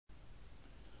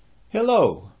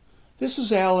Hello, this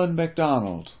is Alan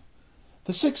MacDonald.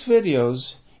 The 6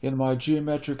 videos in my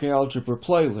Geometric Algebra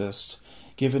playlist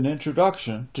give an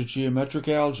introduction to geometric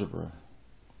algebra.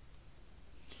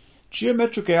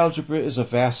 Geometric algebra is a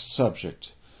vast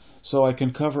subject, so I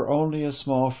can cover only a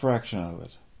small fraction of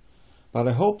it. But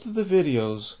I hope that the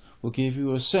videos will give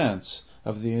you a sense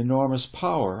of the enormous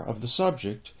power of the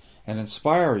subject and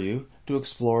inspire you to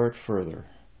explore it further.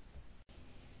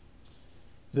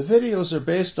 The videos are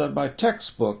based on my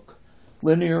textbook,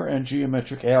 Linear and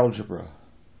Geometric Algebra.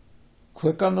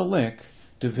 Click on the link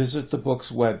to visit the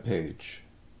book's webpage.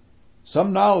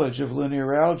 Some knowledge of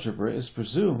linear algebra is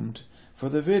presumed for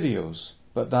the videos,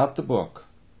 but not the book.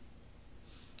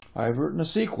 I have written a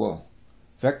sequel,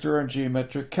 Vector and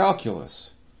Geometric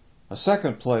Calculus. A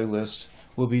second playlist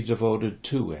will be devoted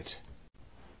to it.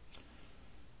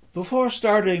 Before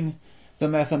starting the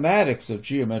mathematics of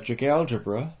geometric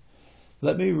algebra,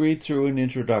 let me read through an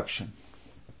introduction.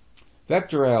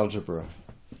 Vector algebra.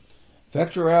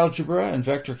 Vector algebra and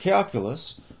vector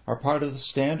calculus are part of the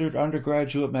standard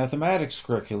undergraduate mathematics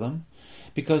curriculum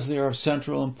because they are of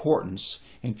central importance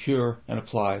in pure and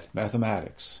applied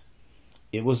mathematics.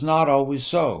 It was not always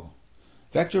so.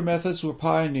 Vector methods were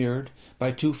pioneered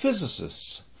by 2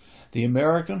 physicists, the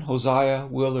American Josiah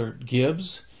Willard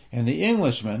Gibbs and the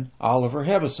Englishman Oliver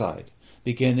Heaviside,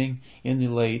 beginning in the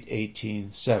late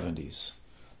 1870s.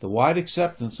 The wide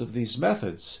acceptance of these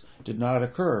methods did not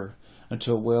occur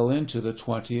until well into the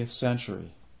 20th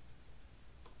century.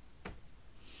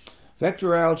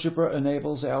 Vector algebra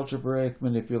enables algebraic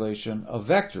manipulation of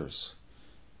vectors,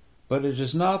 but it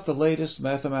is not the latest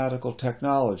mathematical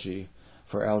technology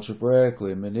for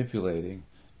algebraically manipulating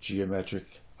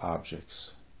geometric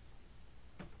objects.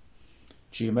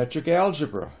 Geometric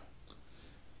algebra.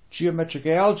 Geometric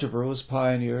algebra was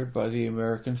pioneered by the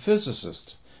American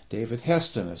physicist David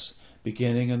Hestenes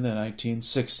beginning in the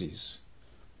 1960s.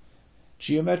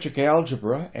 Geometric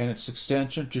algebra and its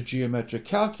extension to geometric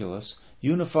calculus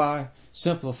unify,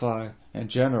 simplify, and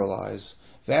generalize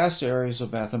vast areas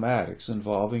of mathematics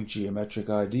involving geometric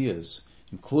ideas,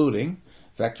 including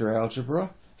vector algebra,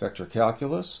 vector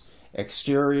calculus,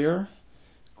 exterior,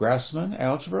 Grassmann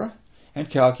algebra and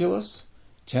calculus,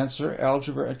 tensor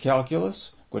algebra and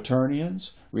calculus,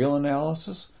 quaternions, real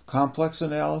analysis, complex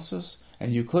analysis,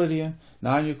 and Euclidean,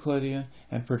 non-Euclidean,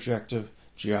 and projective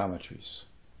geometries.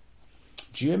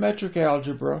 Geometric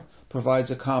algebra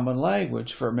provides a common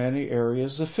language for many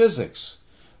areas of physics.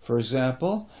 For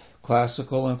example,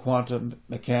 classical and quantum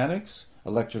mechanics,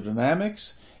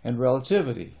 electrodynamics, and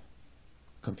relativity.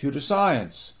 Computer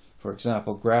science, for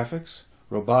example, graphics,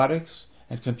 robotics,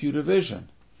 and computer vision,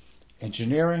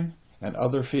 engineering, and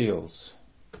other fields.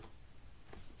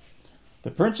 The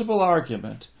principal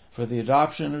argument for the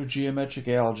adoption of geometric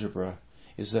algebra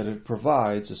is that it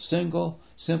provides a single,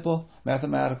 simple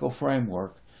mathematical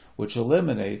framework which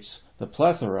eliminates the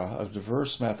plethora of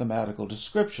diverse mathematical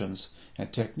descriptions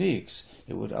and techniques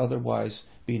it would otherwise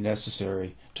be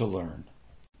necessary to learn.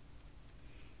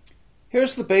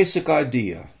 Here's the basic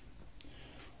idea.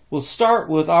 We'll start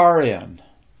with Rn,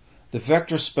 the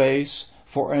vector space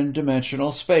for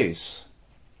n-dimensional space.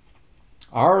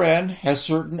 Rn has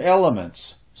certain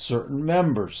elements, certain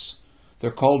members.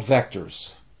 They're called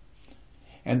vectors.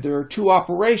 And there are 2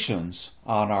 operations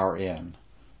on Rn.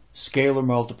 Scalar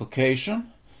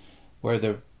multiplication, where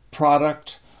the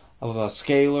product of a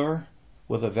scalar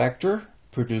with a vector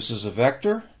produces a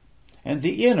vector, and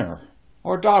the inner,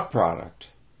 or dot product,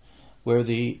 where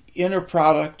the inner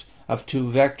product of 2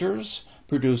 vectors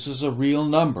produces a real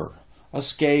number, a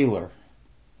scalar.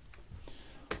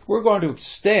 We're going to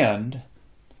extend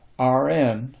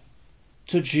Rn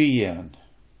to Gn.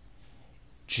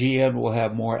 Gn will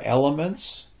have more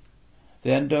elements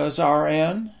than does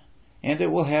Rn, and it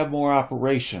will have more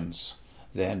operations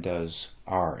than does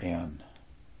Rn.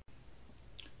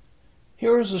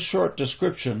 Here is a short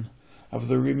description of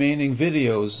the remaining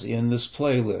videos in this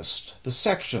playlist, the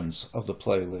sections of the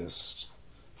playlist.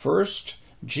 First,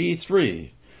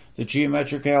 G3, the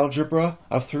geometric algebra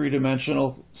of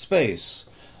 3-dimensional space,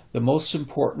 the most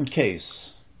important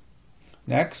case.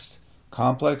 Next,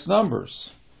 complex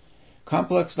numbers.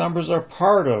 Complex numbers are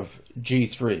part of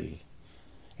G3,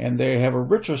 and they have a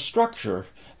richer structure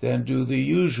than do the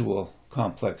usual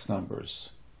complex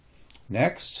numbers.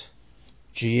 Next,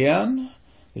 Gn,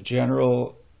 the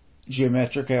general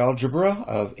geometric algebra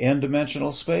of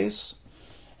n-dimensional space.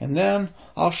 And then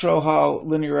I'll show how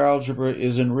linear algebra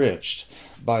is enriched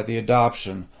by the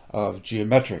adoption of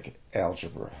geometric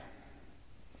algebra.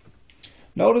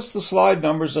 Notice the slide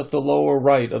numbers at the lower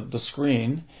right of the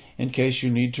screen in case you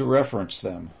need to reference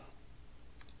them.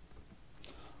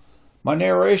 My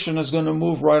narration is going to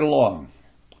move right along.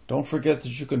 Don't forget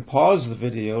that you can pause the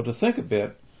video to think a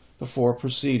bit before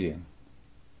proceeding.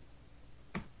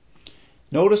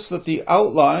 Notice that the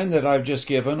outline that I've just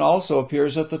given also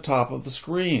appears at the top of the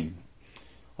screen.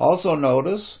 Also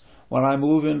notice when I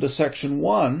move into section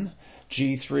 1,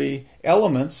 G3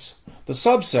 elements, the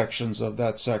subsections of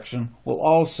that section will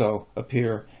also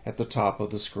appear at the top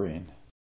of the screen.